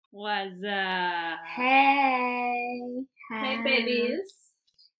Was Hey. Hey babies.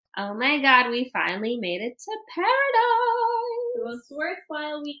 Oh my god, we finally made it to The paradise. most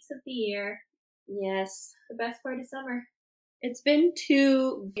worthwhile weeks of the year. Yes. The best part of summer. It's been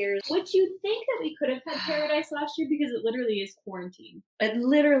 2 years. Would you think that we could have had paradise last year because it literally is quarantine? It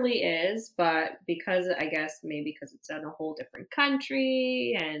literally is, but because maybe because it's in a whole different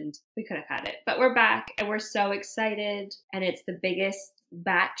country and we could have had it. But we're back and we're so excited, and it's the biggest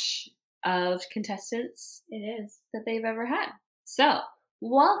batch of contestants It is. that they've ever had. So,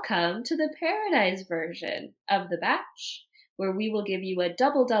 welcome to the paradise version of the batch, where we will give you a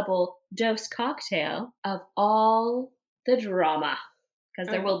double dose cocktail of all the drama,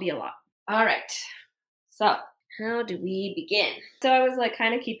 because there will be a lot. All right. So, how do we begin? So I was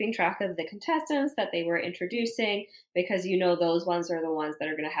kind of keeping track of the contestants that they were introducing, because those ones are the ones that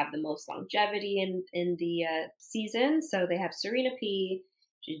are going to have the most longevity in the season. So they have Serena P.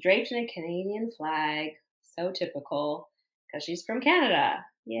 She's draped in a Canadian flag. So typical, because she's from Canada.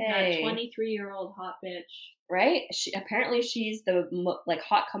 Yay. That 23-year-old hot bitch. Right? She's the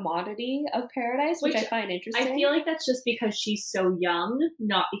hot commodity of paradise, which I find interesting. I feel like that's just because she's so young,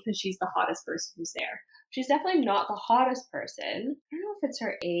 not because she's the hottest person who's there. She's definitely not the hottest person. I don't know if it's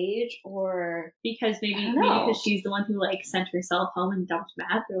her age or because maybe because she's the one who sent herself home and dumped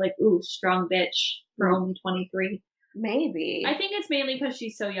Matt. They're like, ooh, strong bitch for only 23. Maybe. I think it's mainly because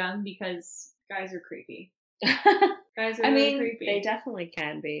she's so young, because guys are creepy. Guys are creepy. They definitely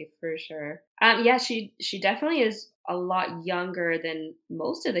can be, for sure. She definitely is a lot younger than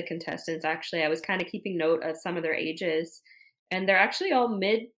most of the contestants, actually. I was kind of keeping note of some of their ages, and they're actually all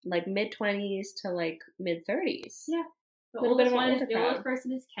mid-20s to mid-30s. Yeah. The oldest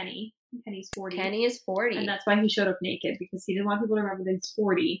person is Kenny. Kenny's 40. Kenny is 40. And that's why he showed up naked, because he didn't want people to remember that he's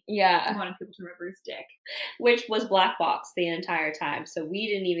 40. Yeah. He wanted people to remember his dick. Which was black box the entire time, so we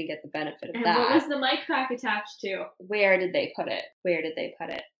didn't even get the benefit of that. And what was the mic crack attached to? Where did they put it?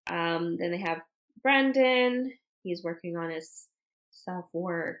 Then they have Brendan. He's working on his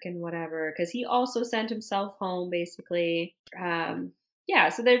self-work and whatever, because he also sent himself home, basically.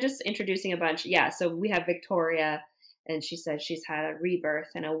 So they're just introducing a bunch. So we have Victoria, and she said she's had a rebirth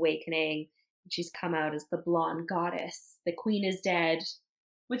and awakening. She's come out as the blonde goddess. The queen is dead.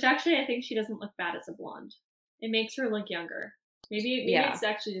 Which actually, I think she doesn't look bad as a blonde. It makes her look younger. Maybe it's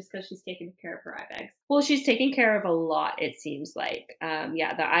actually just because she's taking care of her eye bags. Well, she's taking care of a lot, it seems like. The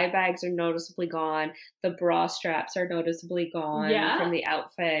eye bags are noticeably gone. The bra straps are noticeably gone from the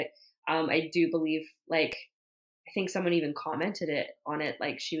outfit. I do believe, I think someone even commented on it,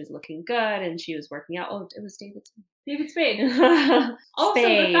 she was looking good and she was working out. Oh, it was David Spade. David Spade. Also,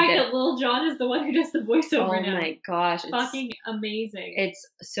 the fact that Lil Jon is the one who does the voiceover now. Oh my gosh. It's fucking amazing. It's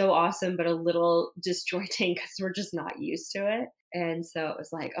so awesome, but a little disjointing because we're just not used to it. And so it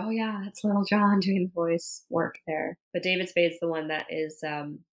was like, oh yeah, that's Lil Jon doing the voice work there. But David Spade's the one that is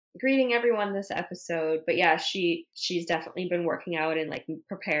greeting everyone this episode. But yeah, she's definitely been working out and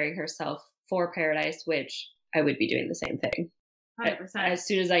preparing herself for paradise, which I would be doing the same thing. 100%. As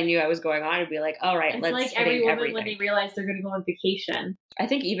soon as I knew I was going on, I'd be like, all right, let's like every woman when they realize they're going to go on vacation. I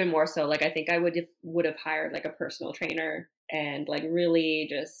think even more so, I think I would have hired a personal trainer and really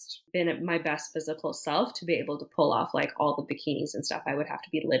just been at my best physical self to be able to pull off all the bikinis and stuff I would have to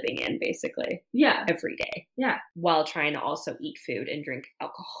be living in, basically. Yeah. Every day. Yeah. While trying to also eat food and drink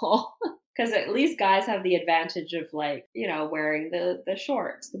alcohol. Because at least guys have the advantage of wearing the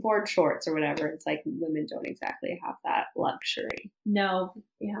shorts, the board shorts or whatever. It's women don't exactly have that luxury. No,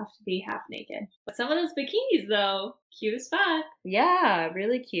 you have to be half naked. But some of those bikinis, though, cute as fuck. Yeah,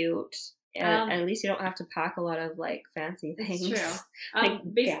 really cute. And at least you don't have to pack a lot of fancy things. That's true.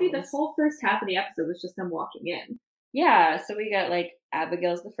 Basically, the whole first half of the episode was just them walking in. Yeah, so we got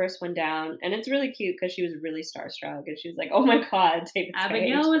Abigail's the first one down, and it's really cute because she was really starstruck, and she was like, "Oh my god, David Spade."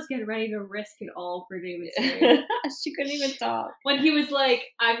 Abigail was getting ready to risk it all for David Spade. She couldn't even talk. When he was like,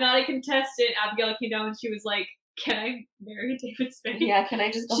 "I'm not a contestant," Abigail came down and she was like, "Can I marry David Spade?" Yeah, can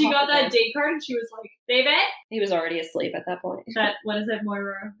I just? She got that date card and she was like, "David." He was already asleep at that point. What is that,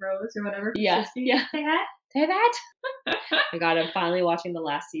 Moira Rose or whatever? Yeah, yeah. David. My god, I'm finally watching the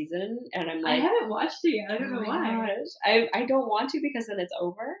last season, and I'm I haven't watched it yet. I don't know why. Gosh. I don't want to because then it's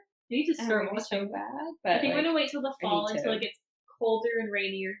over. I need to start watching. So bad, but I think I'm gonna wait till the fall until it gets colder and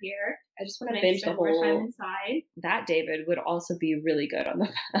rainier here. I just want to binge the whole. More time inside. That David would also be really good on the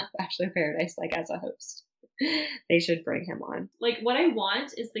Bachelor of Paradise, as a host. They should bring him on. What I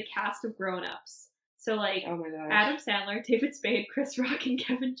want is the cast of grown-ups. So, oh my gosh. Adam Sandler, David Spade, Chris Rock, and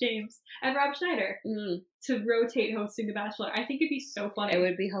Kevin James, and Rob Schneider to rotate hosting The Bachelor. I think it'd be so funny. It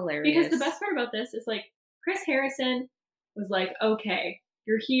would be hilarious. Because the best part about this is, Chris Harrison was like, okay,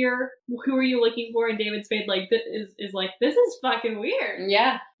 you're here. Who are you looking for? And David Spade is like, this is fucking weird.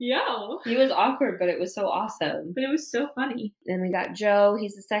 Yeah. Yo. He was awkward, but it was so awesome. But it was so funny. Then we got Joe.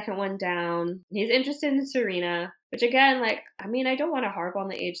 He's the second one down. He's interested in Serena, which again, like, I mean, I don't want to harp on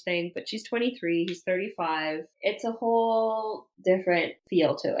the age thing, but she's 23, he's 35. It's a whole different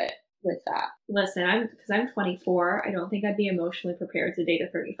feel to it with that. Listen, because I'm 24, I don't think I'd be emotionally prepared to date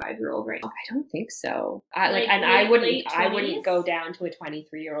a 35-year-old right now. I don't think so. I wouldn't go down to a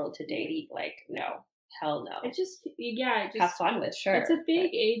 23-year-old to date. Like, no. Hell no. It just have fun with, sure. It's a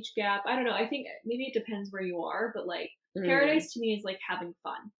big age gap. I don't know. I think maybe it depends where you are, but like paradise to me is like having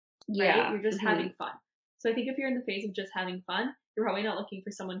fun. Right? Yeah. You're just having fun. So I think if you're in the phase of just having fun, you're probably not looking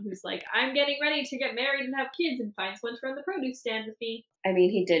for someone who's like, I'm getting ready to get married and have kids and finds one to run the produce stand with me. I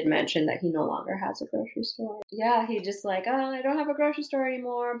mean, he did mention that he no longer has a grocery store. Yeah, he just like, oh, I don't have a grocery store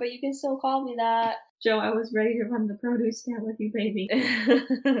anymore, but you can still call me that. Joe, I was ready to run the produce stand with you, baby.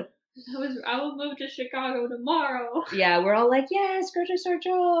 I will move to Chicago tomorrow. Yeah, we're all like, yes, grocery store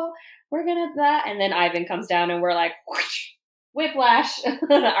Joe, we're gonna that. And then Ivan comes down and we're like, whoosh, whiplash.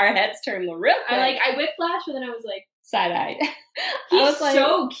 Our heads turn real quick. I whiplash, but then I was like, side-eyed. He's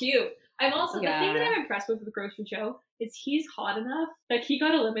so cute. I'm also, the thing that I'm impressed with Grocery Joe is he's hot enough that he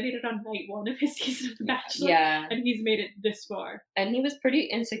got eliminated on night 1 of his season of The Bachelor. Yeah. And he's made it this far. And he was pretty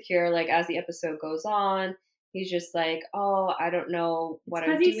insecure, like, as the episode goes on. He's just like, oh, I don't know what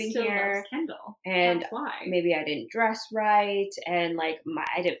I'm doing he still here. Loves Kendall. And that's why. Maybe I didn't dress right, and like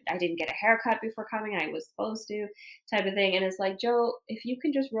I didn't get a haircut before coming. I was supposed to, type of thing. And it's like, Joe, if you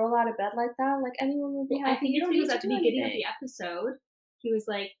can just roll out of bed like that, like anyone would be happy. I think it was at the beginning of the episode. He was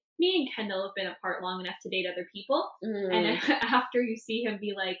like, me and Kendall have been apart long enough to date other people. And after you see him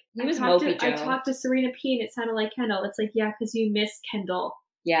be like, I talked to Serena P and it sounded like Kendall. It's like, yeah, because you miss Kendall.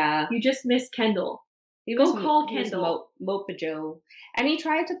 Yeah. You just miss Kendall. Call Kendall. Mopa Joe. And he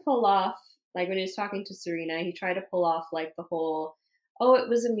tried to pull off, like when he was talking to Serena, he tried to pull off like the whole, oh, it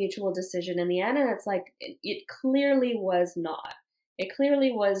was a mutual decision in the end. And it's like, it clearly was not. It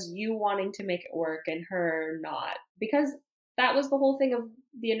clearly was you wanting to make it work and her not. Because that was the whole thing of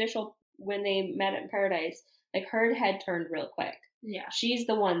the initial, when they met in Paradise, like her head turned real quick. Yeah. She's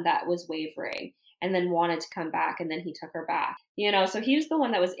the one that was wavering and then wanted to come back, and then he took her back. You know, so he was the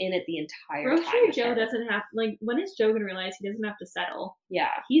one that was in it the entire time. Grocery Joe doesn't have, like, when is Joe going to realize he doesn't have to settle?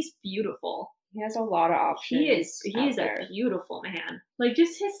 Yeah. He's beautiful. He has a lot of options. He is a beautiful man. Like,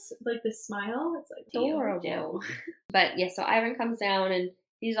 just his, like, the smile, it's like adorable. But yeah, so Ivan comes down and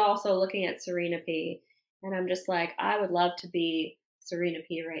he's also looking at Serena P. And I'm just like, I would love to be Serena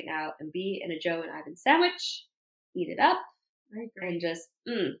P right now and be in a Joe and Ivan sandwich, eat it up, and just,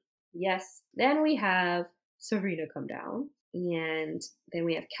 yes. Then we have Serena come down. And then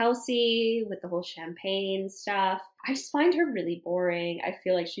we have Kelsey with the whole champagne stuff. I just find her really boring. I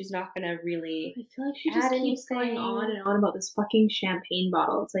feel like she's not going to really. I feel like she just keeps going on and on about this fucking champagne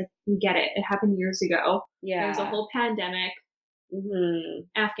bottle. It's like, we get it. It happened years ago. Yeah. There was a whole pandemic.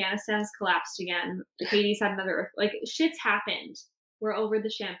 Afghanistan has collapsed again. Hades had another. Like, shit's happened. We're over the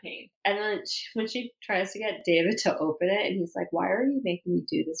champagne. And then when she tries to get David to open it, and he's like, why are you making me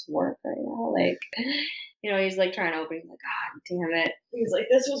do this work right now? Like, you know, he's like trying to open it. He's like, God damn it. He's like,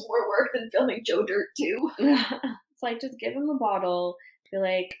 this was more work than filming Joe Dirt 2. It's like, just give him a bottle, be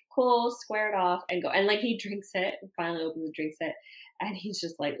like, cool, square it off, and go. And like, he drinks it, and finally opens and drinks it. And he's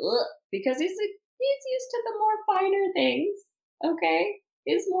just like, ugh. Because he's used to the more finer things. Okay?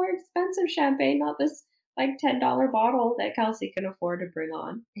 It's more expensive champagne, not this like $10 bottle that Kelsey can afford to bring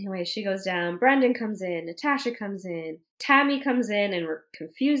on. Anyway, she goes down. Brendan comes in. Natasha comes in. Tammy comes in and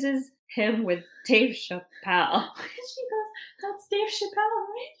confuses him with Dave Chappelle. She goes, that's Dave Chappelle,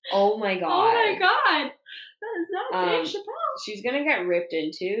 right? Oh my God. Oh my God. That is not Dave Chappelle. She's going to get ripped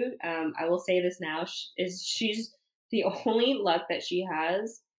into. I will say this now. She's the only luck that she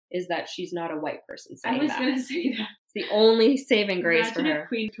has is that she's not a white person saying that. I was going to say that. It's the only saving grace for her. If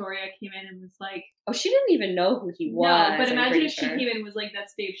Queen Victoria came in and was like... Oh, she didn't even know who he was. No, but imagine if she came in and was like,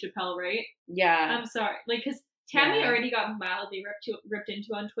 that's Dave Chappelle, right? Yeah. I'm sorry. Like, because Tammy already got mildly ripped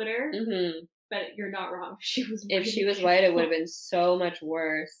into on Twitter. Mm-hmm. But you're not wrong. If she was white, it would have been so much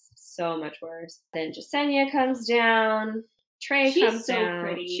worse. So much worse. Then Jasenia comes down. Trey comes down.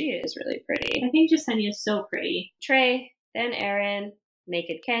 Pretty. She is really pretty. I think Jasenia is so pretty. Trey, then Aaron,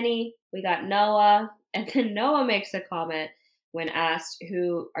 Naked Kenny. We got Noah. And then Noah makes a comment when asked,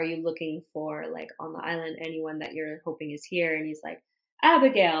 who are you looking for, like, on the island, anyone that you're hoping is here? And he's like,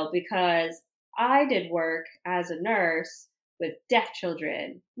 Abigail, because I did work as a nurse with deaf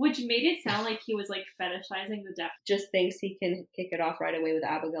children. Which made it sound like he was like fetishizing the deaf. Just thinks he can kick it off right away with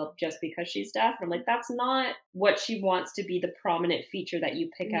Abigail just because she's deaf. And I'm like, that's not what she wants to be the prominent feature that you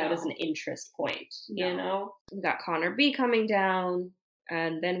pick out as an interest point, you know? We got Connor B coming down,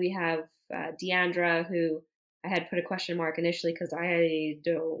 and then we have Deandra, who I had put a question mark initially because I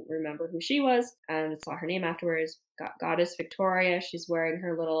don't remember who she was, and saw her name afterwards. Got Goddess Victoria. She's wearing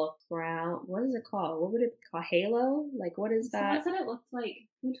her little crown. What is it called? What would it be called? Halo? Like, what is that? Someone said it looked like,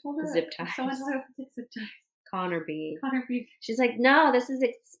 who told her? Zip ties. Someone told her it was like zip ties. Connor B. She's like, no, this is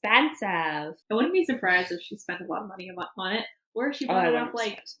expensive. I wouldn't be surprised if she spent a lot of money on it, or if she bought it off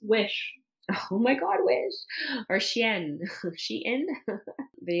like Wish. Oh my god, Wish. Or Shein. Shein?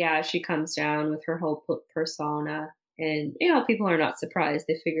 But yeah, she comes down with her whole persona. And, you know, people are not surprised.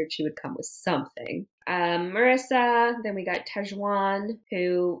 They figured she would come with something. Marissa, then we got Tejuan,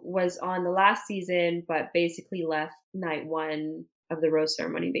 who was on the last season, but basically left night one of the rose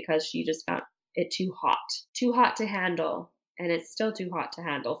ceremony because she just found it too hot. Too hot to handle. And it's still too hot to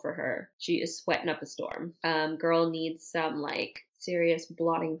handle for her. She is sweating up a storm. Girl needs some, like, serious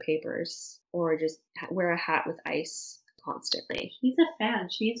blotting papers, or just wear a hat with ice constantly. He's a fan.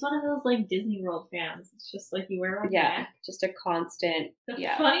 She's one of those like Disney World fans. It's just like you wear on your neck. Just a constant. The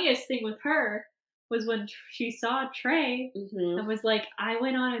funniest thing with her was when she saw Trey and was like, I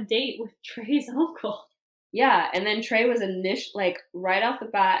went on a date with Trey's uncle. Yeah, and then Trey was like right off the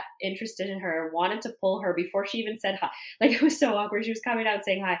bat interested in her, wanted to pull her before she even said hi. Like, it was so awkward. She was coming out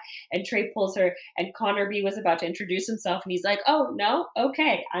saying hi, and Trey pulls her, and Connor B was about to introduce himself, and he's like, oh, no?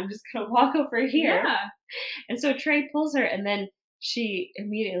 Okay, I'm just going to walk over here. Yeah. And so Trey pulls her, and then she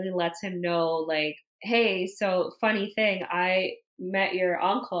immediately lets him know, like, hey, so funny thing, I met your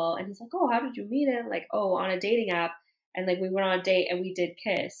uncle. And he's like, oh, how did you meet him? Like, oh, on a dating app. And like, we went on a date and we did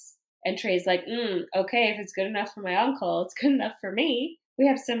kiss. And Trey's like, okay, if it's good enough for my uncle, it's good enough for me. We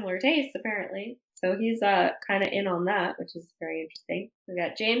have similar tastes, apparently. So he's kind of in on that, which is very interesting. We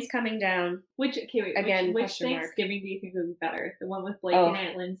got James coming down. Which Thanksgiving do you think would be better? The one with Blake and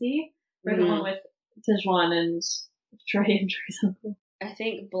Aunt Lindsay? Or the one with Tejuan and Trey and Trey's uncle? I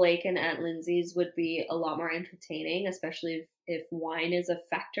think Blake and Aunt Lindsay's would be a lot more entertaining, especially if wine is a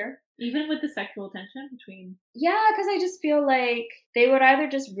factor. Even with the sexual tension between... Yeah, because I just feel like they would either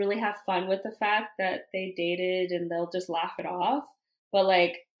just really have fun with the fact that they dated and they'll just laugh it off. But,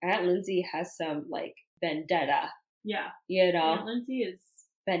 like, Aunt Lindsay has some, like, vendetta. Yeah. You know? Aunt Lindsay is...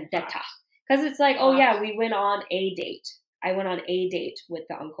 Vendetta. Because it's like, oh, yeah, we went on a date. I went on a date with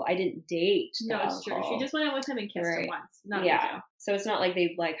the uncle. I didn't date the uncle. No, it's true. She just went out with him and kissed him once. So it's not like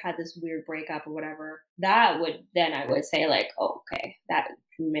they like had this weird breakup or whatever. That would, then I would say like, oh, okay, that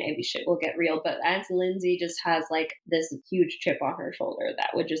maybe shit will get real. But Aunt Lindsay just has like this huge chip on her shoulder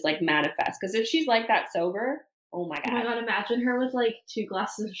that would just like manifest. Because if she's like that sober, oh my god. Oh my god, imagine her with like 2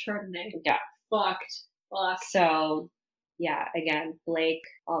 glasses of Chardonnay. Yeah. Fucked. So... yeah, again, Blake,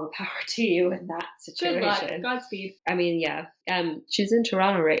 all the power to you in that situation. Good luck. Godspeed. I mean, yeah. She's in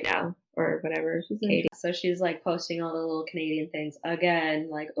Toronto right now, or whatever. She's Katie. So she's like posting all the little Canadian things again,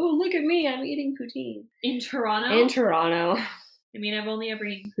 like, oh, look at me, I'm eating poutine. In Toronto? In Toronto. I mean, I've only ever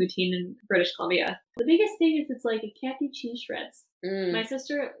eaten poutine in British Columbia. The biggest thing is it's like, it can't be cheese shreds. My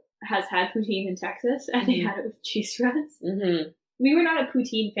sister has had poutine in Texas, and they had it with cheese shreds. We were not a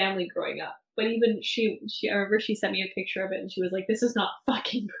poutine family growing up. But even she, I remember she sent me a picture of it and she was like, this is not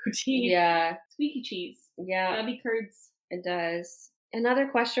fucking poutine. Yeah. Squeaky cheese. Yeah. That'd be curds. It does. Another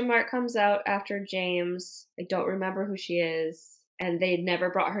question mark comes out after James. I don't remember who she is. And they never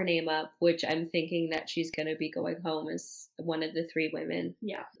brought her name up, which I'm thinking that she's going to be going home as one of the 3 women.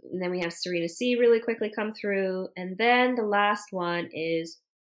 Yeah. And then we have Serena C really quickly come through. And then the last one is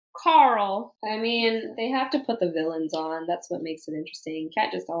Carl. I mean, they have to put the villains on. That's what makes it interesting.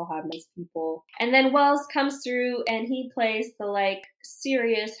 Can't just all have nice people. And then Wells comes through and he plays the like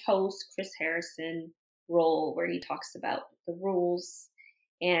serious host Chris Harrison role where he talks about the rules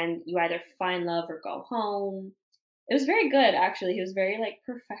and you either find love or go home. It was very good, actually. He was very like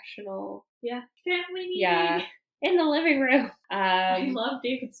professional. Yeah. Family meeting. Yeah. In the living room. I love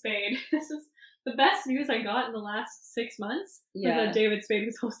David Spade. This is the best news I got in the last 6 months was that David Spade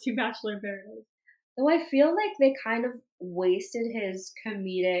was hosting Bachelor in Paradise. Though I feel like they kind of wasted his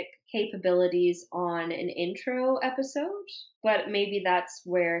comedic capabilities on an intro episode, but maybe that's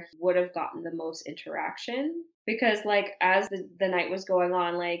where he would have gotten the most interaction. Because like as the night was going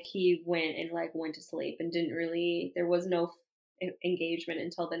on, like he went to sleep and didn't really, there was no engagement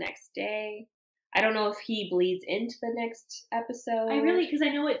until the next day. I don't know if he bleeds into the next episode. Because I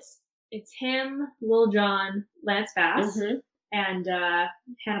know it's him, Lil Jon, Lance Bass, and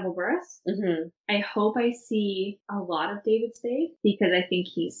Hannibal Buress. Mm-hmm. I hope I see a lot of David Spade because I think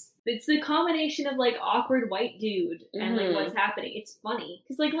it's the combination of like awkward white dude and like what's happening. It's funny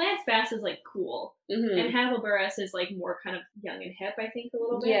because like Lance Bass is like cool and Hannibal Buress is like more kind of young and hip, I think, a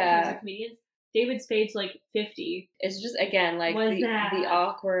little bit in terms of comedians. David Spade's like 50. It's just, again, like the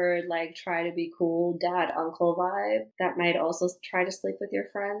awkward, like, try to be cool dad uncle vibe that might also try to sleep with your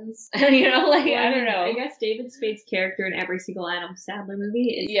friends. You know, like, well, I don't know. I guess David Spade's character in every single Adam Sandler movie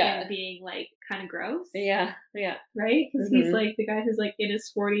is him being like kind of gross. Yeah. Right? Because he's like the guy who's like in his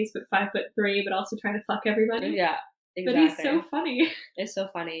 40s but 5'3" but also trying to fuck everybody. Yeah. Exactly. But he's so funny. It's so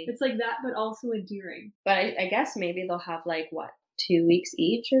funny. It's like that, but also endearing. But I guess maybe they'll have like, what, 2 weeks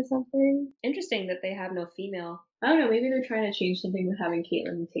each or something? Interesting that they have no female. I don't know, maybe they're trying to change something with having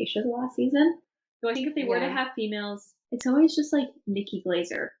Caitlin and Tasha the last season. So I think if they were to have females, it's always just like Nikki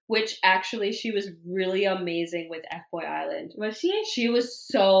Glazer. Which actually, she was really amazing with F-Boy Island. Was she? She was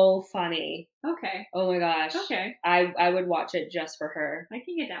so funny. Okay. Oh my gosh. Okay. I would watch it just for her. I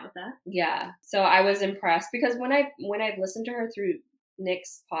can get down with that. Yeah. So I was impressed because when I've listened to her through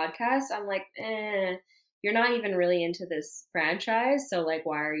Nick's podcast, I'm like, you're not even really into this franchise, so like,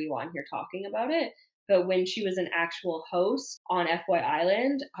 why are you on here talking about it? But when she was an actual host on F-Boy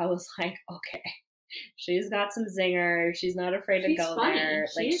Island, I was like, okay, she's got some zinger. She's not afraid to go there.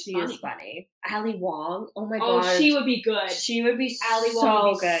 She is funny. Ali Wong, oh my god, she would be good. She would be Ali so Wong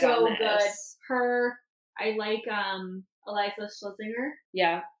would be good. So on good. this. Her, I like Eliza Schlesinger.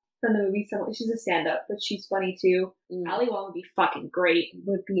 Yeah. From the movie, she's a stand-up, but she's funny too. Ali Wong would be fucking great.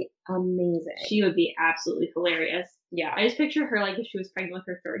 Would be amazing. She would be absolutely hilarious. Yeah. I just picture her like if she was pregnant with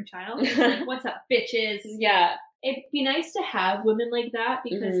her third child. Like, what's up, bitches? Yeah. It'd be nice to have women like that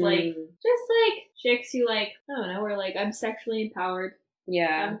because like, just like chicks who like, I don't know, are like, I'm sexually empowered.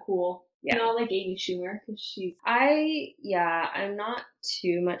 Yeah. I'm cool. Yeah. Not like Amy Schumer because she's... I'm not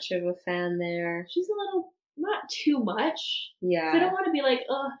too much of a fan there. She's a little... Not too much. Yeah. I don't want to be like,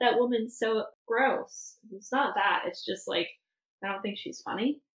 oh, that woman's so gross. It's not that. It's just like, I don't think she's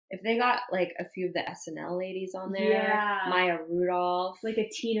funny. If they got like a few of the SNL ladies on there, Maya Rudolph, like a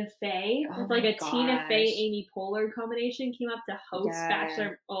Tina Fey, like a Tina Fey Amy Poehler combination came up to host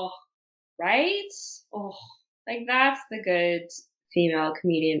Bachelor. Oh, right? Oh, like that's the good female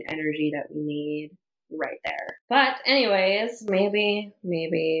comedian energy that we need. Right there. But anyways, maybe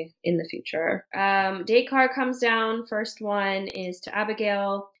in the future. Date card comes down. First one is to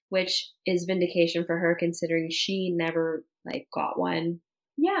Abigail, which is vindication for her considering she never like got one.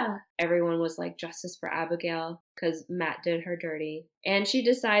 Yeah. Everyone was like, justice for Abigail because Matt did her dirty. And she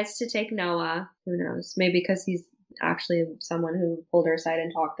decides to take Noah. Who knows? Maybe because he's actually someone who pulled her aside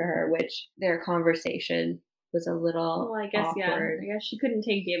and talked to her, which their conversation was a little I guess awkward. I guess she couldn't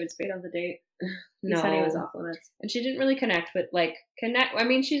take David Spade on the date. No. He said he was off limits. And she didn't really connect. I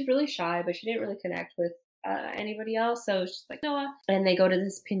mean, she's really shy, but she didn't really connect with anybody else. So she's like, Noah. And they go to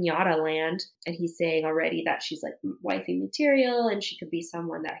this piñata land, and he's saying already that she's like wifey material, and she could be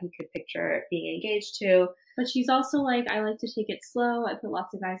someone that he could picture being engaged to. But she's also like, I like to take it slow. I put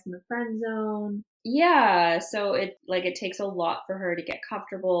lots of guys in the friend zone. Yeah, so it takes a lot for her to get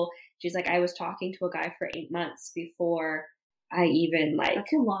comfortable. She's like, I was talking to a guy for 8 months before I even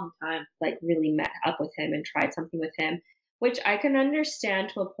that's a long time. Really met up with him and tried something with him, which I can understand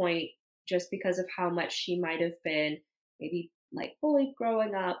to a point just because of how much she might have been maybe like bullied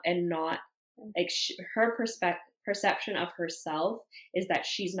growing up and not like her perception of herself is that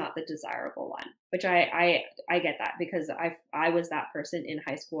she's not the desirable one, which I get that because I was that person in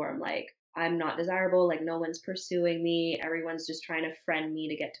high school where I'm like, I'm not desirable, like no one's pursuing me, everyone's just trying to friend me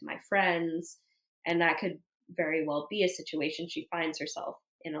to get to my friends, and that could very well be a situation she finds herself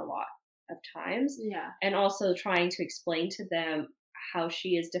in a lot of times. Yeah. And also trying to explain to them how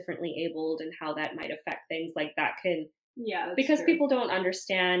she is differently abled and how that might affect things like that can because true. People don't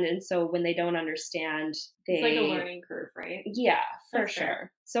understand, and so when they don't understand, it's like a learning curve, right? Yeah, for sure.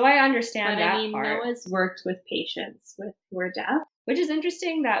 Fair. So I understand that part. Noah's worked with patients who are deaf, which is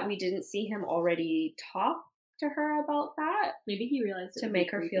interesting that we didn't see him already talk to her about that. Maybe he realized to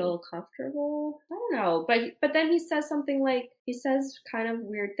make her feel comfortable. I don't know, but then he says something like, he says kind of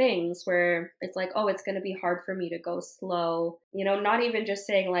weird things where it's like, oh, it's going to be hard for me to go slow. You know, not even just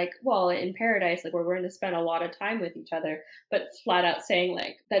saying like, well, in paradise, like we're going to spend a lot of time with each other, but flat out saying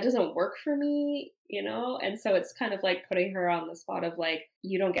like, that doesn't work for me, you know? And so it's kind of like putting her on the spot of like,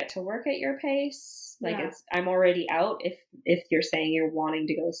 you don't get to work at your pace. Like I'm already out if you're saying you're wanting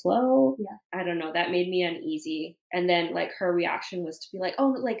to go slow. Yeah. I don't know. That made me uneasy. And then like her reaction was to be like,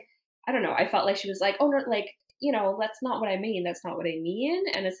 oh, like, I don't know. I felt like she was like, oh, no, like, you know, that's not what I mean. That's not what I mean.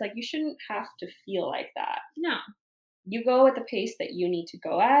 And it's like, you shouldn't have to feel like that. No. you go at the pace that you need to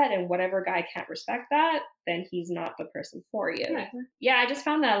go at, and whatever guy can't respect that, then he's not the person for you. Yeah, I just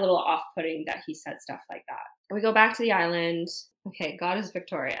found that a little off-putting that he said stuff like that. We go back to the island. Okay, Goddess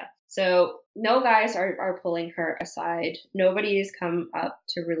Victoria. So no guys are pulling her aside. Nobody's come up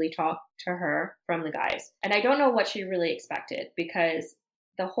to really talk to her from the guys. And I don't know what she really expected, because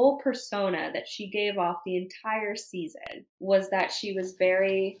the whole persona that she gave off the entire season was that she was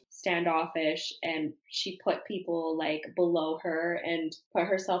very standoffish, and she put people like below her and put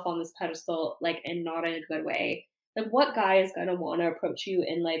herself on this pedestal, like, and not in a good way. Like, what guy is gonna want to approach you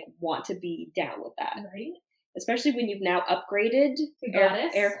and like want to be down with that, right? Especially when you've now upgraded,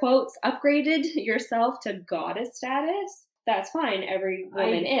 air quotes, upgraded yourself to goddess status. That's fine. Every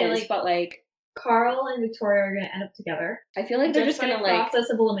woman is, but like, Carl and Victoria are going to end up together. I feel like they're just going to like process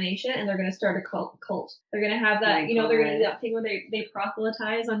of elimination, and they're going to start a cult. They're going to have that, they're going to do that thing where they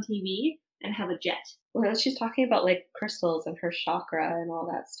proselytize on TV and have a jet. Well, she's talking about like crystals and her chakra and all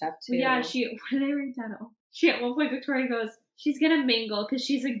that stuff too. Well, yeah, what did I write down? She, at one point, Victoria goes, she's going to mingle because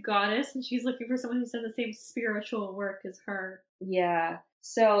she's a goddess and she's looking for someone who's done the same spiritual work as her. Yeah.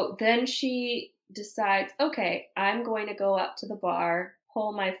 So then she decides, okay, I'm going to go up to the bar,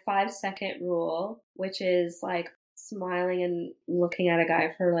 pull my 5-second rule, which is like smiling and looking at a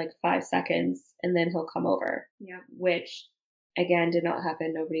guy for like 5 seconds, and then he'll come over. Yeah. Which, again, did not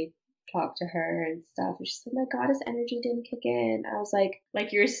happen. Nobody talked to her and stuff. And she's like, my goddess energy didn't kick in. I was like,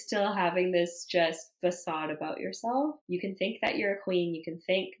 you're still having this just facade about yourself. You can think that you're a queen. You can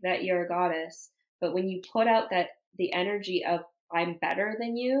think that you're a goddess. But when you put out that the energy of I'm better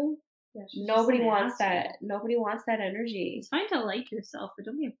than you, nobody wants that. Nobody wants that energy. It's fine to like yourself, but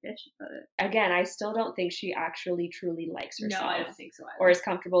don't be a bitch about it. Again, I still don't think she actually truly likes herself. No, I don't think so either. Or is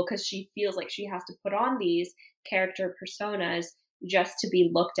comfortable, because she feels like she has to put on these character personas just to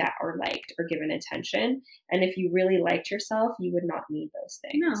be looked at or liked or given attention. And if you really liked yourself, you would not need those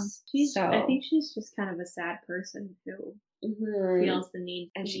things. No, I think she's just kind of a sad person who feels the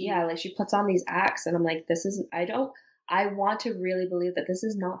need. And she puts on these acts, and I'm like, I want to really believe that this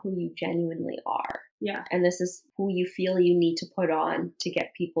is not who you genuinely are. Yeah. And this is who you feel you need to put on to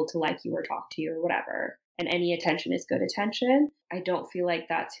get people to like you or talk to you or whatever. And any attention is good attention. I don't feel like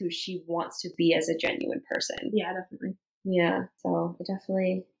that's who she wants to be as a genuine person. Yeah, definitely. Yeah. So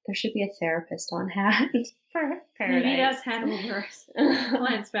there should be a therapist on hand for Paradise. Maybe that's handover.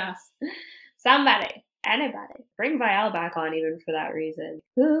 Clients fast. Somebody. Anybody. Bring Vial back on even for that reason.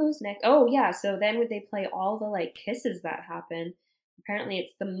 Who's next? Oh, yeah. So then would they play all the like kisses that happen? Apparently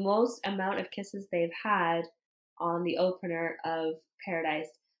it's the most amount of kisses they've had on the opener of Paradise.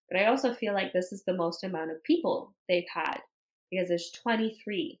 But I also feel like this is the most amount of people they've had, because there's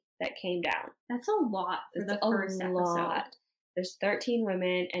 23 that came down. That's a lot for the first episode. There's 13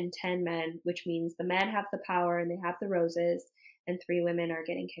 women and 10 men, which means the men have the power and they have the roses, and 3 women are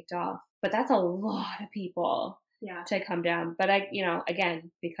getting kicked off. But that's a lot of people to come down. But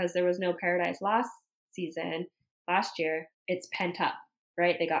again, because there was no Paradise last year, it's pent up,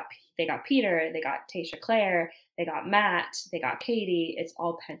 right? They got Peter, they got Tasha Claire, they got Matt, they got Katie. It's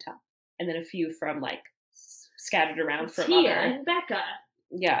all pent up. And then a few from like scattered around from Tia and Becca.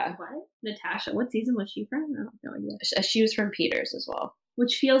 Yeah. What? Natasha. What season was she from? I have no idea. She was from Peters as well.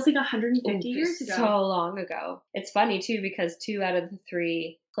 Which feels like 150 years ago. So long ago. It's funny too, because 2 out of the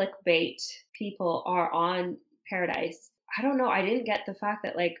 3 clickbait people are on Paradise. I don't know. I didn't get the fact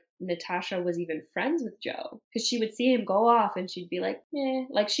that like Natasha was even friends with Joe, because she would see him go off and she'd be like, eh.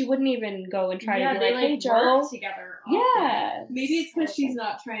 Like she wouldn't even go and try to be like, hey, Joe. Together. Yeah. Maybe it's because she's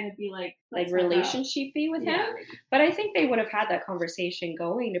not trying to be like relationshipy with him. But I think they would have had that conversation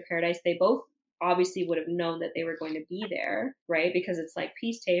going to Paradise. They both obviously would have known that they were going to be there, right? Because it's like,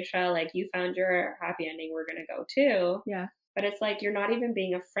 peace, Tasha, like you found your happy ending, we're gonna go too. Yeah. But it's like, you're not even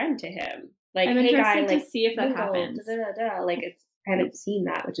being a friend to him. Like, I'm hey guy, like, to see if that happens. Like, it's, I haven't seen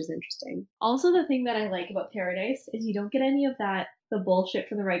that, which is interesting. Also, the thing that I like about Paradise is you don't get any of that, the bullshit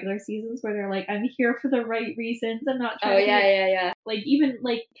from the regular seasons where they're like, I'm here for the right reasons, I'm not trying to yeah. Like, even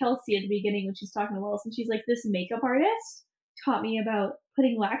like Kelsey at the beginning when she's talking to Wilson, she's like, this makeup artist taught me about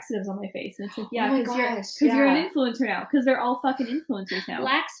putting laxatives on my face. And it's like, yeah, because you're an influencer now. Because they're all fucking influencers now.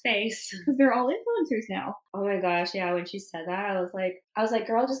 Lax face. Because they're all influencers now. Oh my gosh, yeah, when she said that, I was like,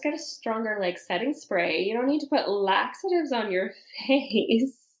 girl, just get a stronger, like, setting spray. You don't need to put laxatives on your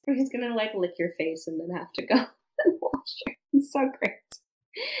face. You're just gonna, like, lick your face and then have to go and wash it. It's so great.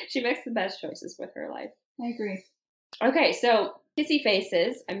 She makes the best choices with her life. I agree. Okay, so kissy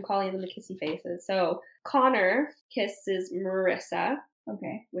faces. I'm calling them the kissy faces. So Connor kisses Marissa.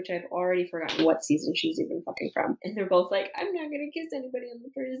 Okay. Which I've already forgotten what season she's even fucking from. And they're both like, I'm not gonna kiss anybody on the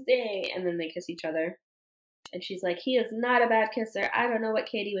first day. And then they kiss each other. And she's like, he is not a bad kisser. I don't know what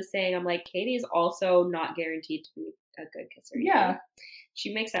Katie was saying. I'm like, Katie's also not guaranteed to be a good kisser. Yeah.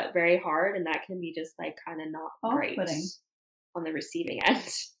 She makes out very hard, and that can be just like kind of not great on the receiving end.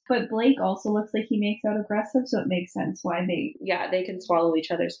 But Blake also looks like he makes out aggressive, so it makes sense why they... Yeah, they can swallow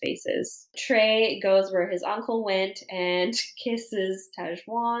each other's faces. Trey goes where his uncle went and kisses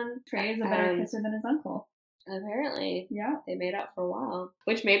Tajwan. Trey is a better kisser than his uncle. Apparently. Yeah. They made out for a while.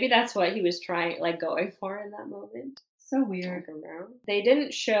 Which maybe that's what he was trying, like, going for in that moment. So weird. I don't know. They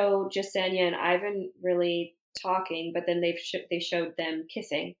didn't show Jasenia and Ivan really talking, but then they showed them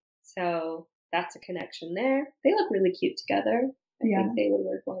kissing. So that's a connection there. They look really cute together. I think they would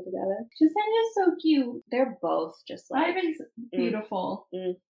work well together. Jasenia's so cute. They're both just like... Ivan's beautiful.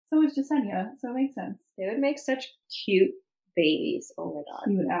 So is Jasenia, so it makes sense. They would make such cute babies. Oh my god.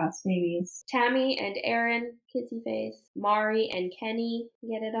 Cute ass babies. Tammy and Aaron, kissy face. Mari and Kenny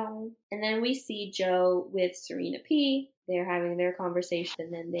get it on. And then we see Joe with Serena P. They're having their conversation,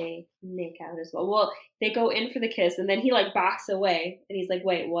 and then they make out as well. Well, they go in for the kiss, and then he like backs away, and he's like,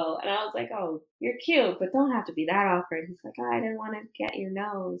 wait, whoa. And I was like, oh, you're cute, but don't have to be that awkward. He's like, oh, I didn't want to get your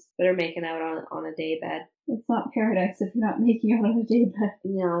nose. But they're making out on a daybed. It's not paradise if you're not making out on a daybed.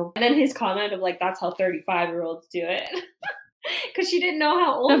 No. And then his comment of like, that's how 35-year-olds do it. Because she didn't know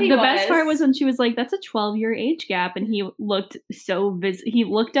how old he was. The best part was when she was like, that's a 12-year age gap. And he looked so he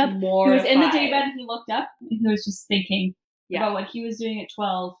looked up. Mortified. He was in the daybed and he looked up and he was just thinking about what he was doing at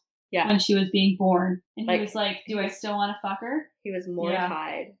 12 when she was being born. And he was like, do I still want to fuck her? He was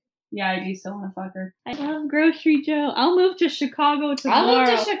mortified. Yeah, I do still want to fuck her. I love Grocery Joe. I'll move to Chicago tomorrow.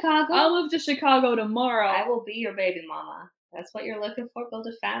 I'll move to Chicago tomorrow. I will be your baby mama. That's what you're looking for? Build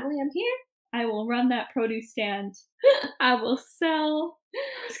a family? I'm here. I will run that produce stand. I will sell.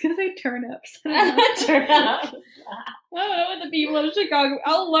 I was going to say turnips. Turnips. I don't know what the people of Chicago...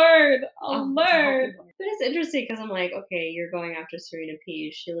 I'll learn. But it's interesting because I'm like, okay, you're going after Serena P.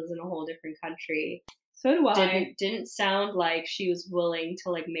 She lives in a whole different country. So do I. Didn't sound like she was willing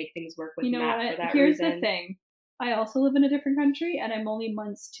to like make things work with Matt for that Here's reason. The thing. I also live in a different country, and I'm only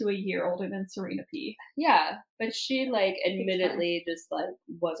months to a year older than Serena P. Yeah, but she like admittedly just like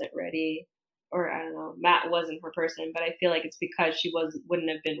wasn't ready. Or I don't know, Matt wasn't her person, but I feel like it's because she wouldn't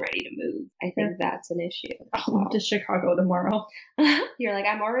have been ready to move. I think that's an issue. I'll move to Chicago tomorrow. You're like,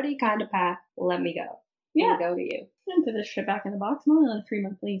 I'm already kind of packed. Let me go. Yeah. Go to you. I'm put this shit back in the box. I'm only on a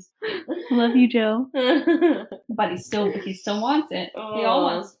 3-month lease. Love you, Joe. But he still wants it. He all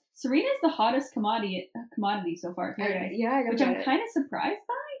wants. Serena's the hottest commodity so far. Which I'm kind of surprised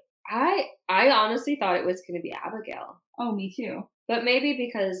by. I honestly thought it was going to be Abigail. Oh, me too. But maybe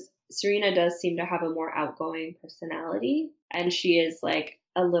because Serena does seem to have a more outgoing personality, and she is like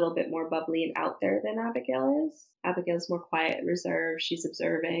a little bit more bubbly and out there than Abigail is. Abigail's more quiet and reserved. She's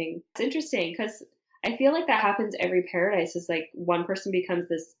observing. It's interesting because I feel like that happens every Paradise. Is like one person becomes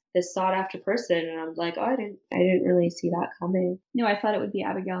this sought after person, and I'm like, oh, I didn't really see that coming. No, I thought it would be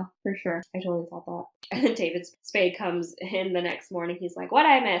Abigail for sure. I totally thought that. And then David Spade comes in the next morning. He's like, what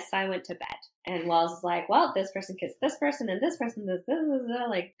I miss? I went to bed. And Wells is like, well, this person kissed this person, and this person this,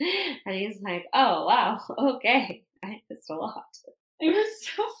 like, and he's like, oh wow, okay, I missed a lot. It was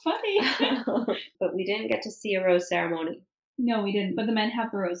so funny. But we didn't get to see a rose ceremony. No, we didn't. But the men have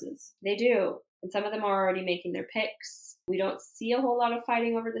the roses. They do. And some of them are already making their picks. We don't see a whole lot of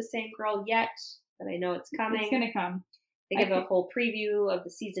fighting over the same girl yet, but I know it's coming. It's going to come. They give a whole preview of the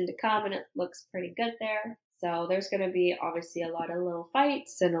season to come, and it looks pretty good there. So there's going to be obviously a lot of little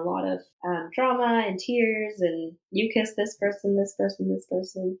fights and a lot of drama and tears, and you kiss this person, this person, this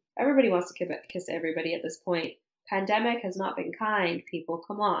person. Everybody wants to kiss everybody at this point. Pandemic has not been kind, people.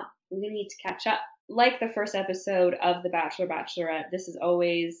 Come on. We need to catch up. Like the first episode of The Bachelor, Bachelorette, this is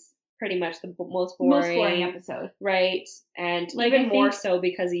always pretty much the most boring episode. Right. And like, even more so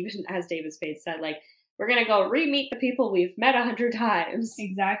because even as David Spade said, like, we're going to go re-meet the people we've met 100 times.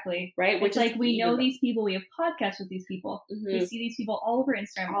 Exactly. Right? Which is like, we know these people. We have podcasts with these people. Mm-hmm. We see these people all over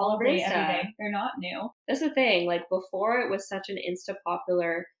Instagram, all day, every day. They're not new. That's the thing. Like, before it was such an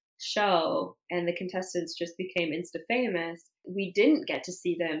Insta-popular show and the contestants just became Insta-famous, we didn't get to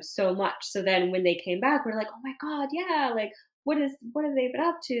see them so much. So then when they came back, we're like, oh my God, yeah, like, what have they been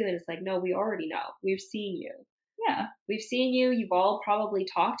up to? And it's like, no, we already know. We've seen you. Yeah. We've seen you. You've all probably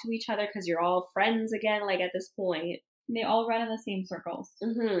talked to each other because you're all friends again, like, at this point. They all run in the same circles.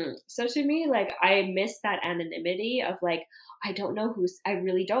 Mm-hmm. So to me, like, I miss that anonymity of, like, I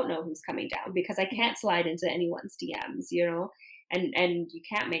really don't know who's coming down because I can't slide into anyone's DMs, you know? And you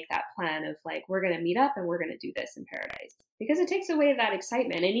can't make that plan of, like, we're going to meet up and we're going to do this in Paradise. Because it takes away that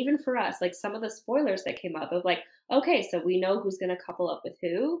excitement. And even for us, like, some of the spoilers that came up of, like, okay, so we know who's going to couple up with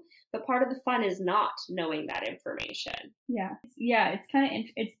who, but part of the fun is not knowing that information. Yeah. It's kind of,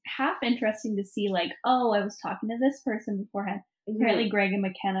 it's half interesting to see like, oh, I was talking to this person beforehand. Apparently Greg and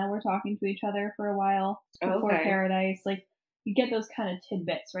McKenna were talking to each other for a while before Paradise. Like, you get those kind of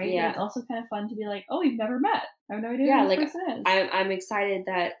tidbits, right? Yeah. But it's also kind of fun to be like, oh, you've never met. I have no idea who this person is. I'm excited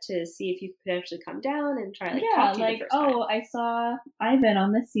to see if you could potentially come down and try talk to you the first time. I saw Ivan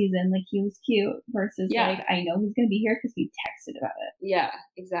on this season, like he was cute, versus like I know he's gonna be here because we texted about it. Yeah,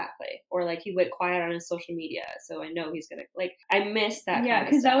 exactly. Or like he went quiet on his social media, so I know he's gonna I miss that. Yeah,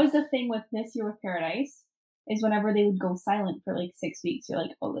 because that was the thing with this year with Paradise, is whenever they would go silent for like 6 weeks, you're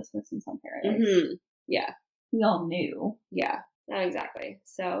like, oh, this person's on Paradise. Mm-hmm. Yeah. We all knew. Yeah, exactly.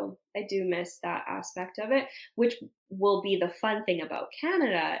 So I do miss that aspect of it, which will be the fun thing about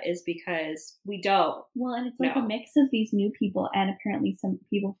Canada is because we don't. Well, and it's like a mix of these new people and apparently some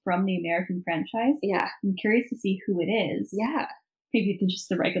people from the American franchise. Yeah. I'm curious to see who it is. Yeah. Maybe it's just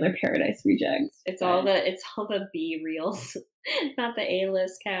the regular Paradise rejects. It's all the B reels, not the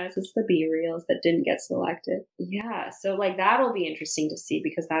A-list cast. It's the B reels that didn't get selected. Yeah, so like that'll be interesting to see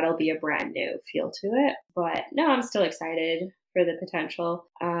because that'll be a brand new feel to it. But no, I'm still excited for the potential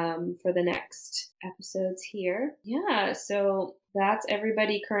for the next episodes here. Yeah, so that's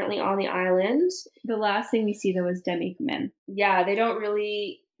everybody currently on the island. The last thing we see though is Demi come in. Yeah, they don't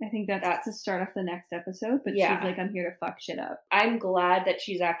really. I think that's to start off the next episode, but she's like, I'm here to fuck shit up. I'm glad that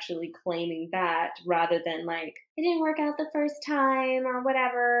she's actually claiming that rather than like, it didn't work out the first time or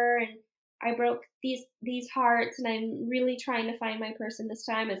whatever, and I broke these hearts and I'm really trying to find my person this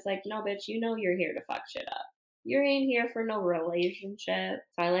time. It's like, no, bitch, you know you're here to fuck shit up. You ain't here for no relationship.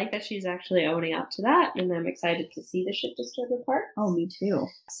 So I like that she's actually owning up to that, and I'm excited to see the shit disturber part. Oh, me too.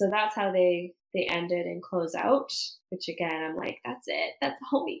 So that's how they ended and close out, which again, I'm like, that's it. That's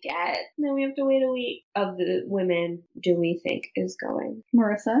all we get. And then we have to wait a week. Of the women do we think is going?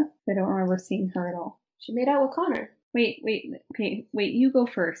 Marissa. I don't remember seeing her at all. She made out with Connor. Wait, you go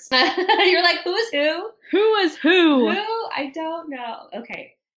first. You're like, who's who? Who is who? Who? I don't know.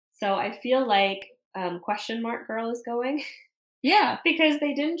 Okay. So I feel like question mark girl is going. Yeah. Because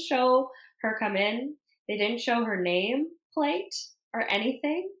they didn't show her come in. They didn't show her name plate or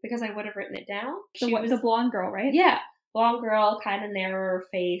anything because I would have written it down. The blonde girl, right? Yeah. Blonde girl, kind of narrower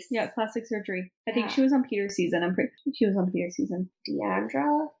face. Yeah, plastic surgery. I think she was on Peter's season. I'm pretty sure she was on Peter's season.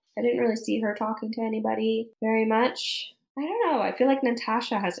 Deandra? I didn't really see her talking to anybody very much. I don't know. I feel like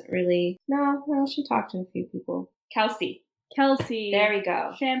Natasha hasn't really... No, she talked to a few people. Kelsey. There we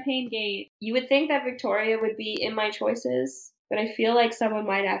go. Champagne Gate. You would think that Victoria would be in my choices, but I feel like someone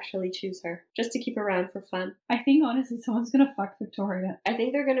might actually choose her just to keep around for fun. I think honestly someone's gonna fuck Victoria. I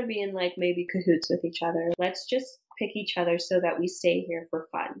think they're gonna be in like maybe cahoots with each other. Let's just pick each other so that we stay here for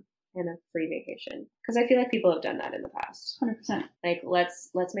fun and a free vacation. Because I feel like people have done that in the past. 100%. Like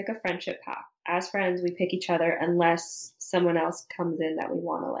let's make a friendship pact. As friends, we pick each other unless someone else comes in that we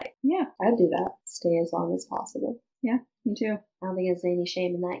want to like. Yeah, I'd do that. Stay as long as possible. Yeah, me too. I don't think there's any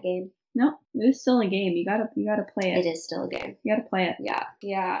shame in that game. No, it's still a game. You gotta play it. It is still a game. You gotta play it.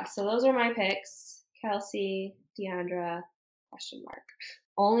 Yeah. So those are my picks. Kelsey, Deandra, ?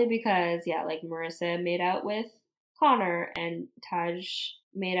 Only because, like Marissa made out with Connor and Taj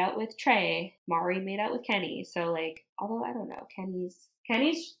made out with Trey. Mari made out with Kenny. So like, although I don't know,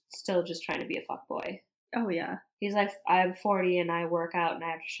 Kenny's still just trying to be a fuckboy. Oh yeah. He's like, I'm 40 and I work out and I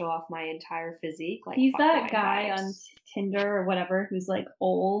have to show off my entire physique. Like, he's that guy on Tinder or whatever who's like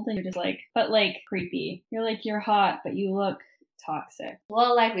old and you're just like, but like creepy. You're like, you're hot, but you look toxic.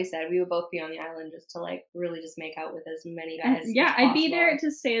 Well, like we said, we would both be on the island just to like really just make out with as many guys. And, yeah, I'd be there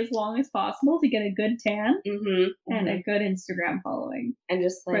to stay as long as possible to get a good tan and a good Instagram following, and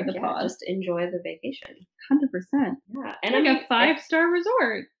just like just enjoy the vacation. 100%. Yeah, and like a 5-star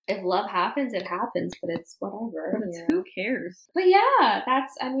resort. If love happens, it happens, but it's whatever. But it's who cares? But yeah,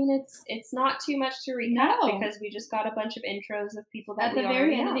 it's not too much to recap because we just got a bunch of intros of people that at the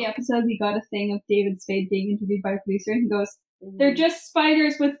very end of the episode, we got a thing of David Spade being interviewed by a producer, and he goes, "They're just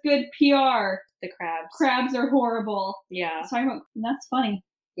spiders with good PR. The crabs. Crabs are horrible." Yeah. So and that's funny.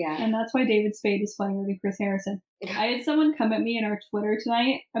 Yeah. And that's why David Spade is funnier than Chris Harrison. I had someone come at me in our Twitter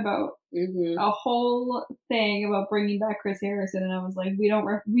tonight about a whole thing about bringing back Chris Harrison, and I was like, we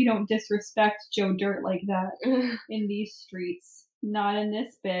don't disrespect Joe Dirt like that in these streets. Not in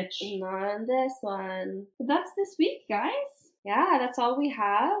this bitch. Not in this one. But that's this week, guys. Yeah, that's all we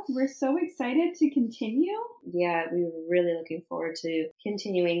have. We're so excited to continue. Yeah, we were really looking forward to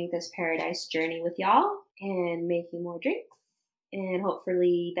continuing this paradise journey with y'all and making more drinks. And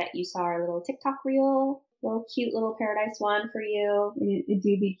hopefully that you saw our little TikTok reel cute little paradise one for you. It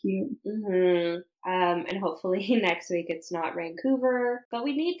do be cute. Mm-hmm. And hopefully next week it's not Vancouver, but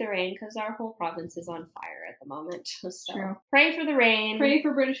we need the rain because our whole province is on fire at the moment. So True. Pray for the rain. Pray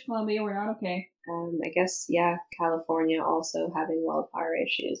for British Columbia. We're not okay. I guess, California also having wildfire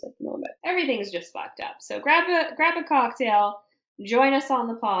issues at the moment. Everything's just fucked up. So grab a cocktail. Join us on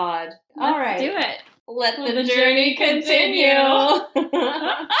the pod. All right. Let's do it. Let the journey continue.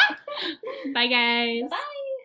 Bye, guys. Bye.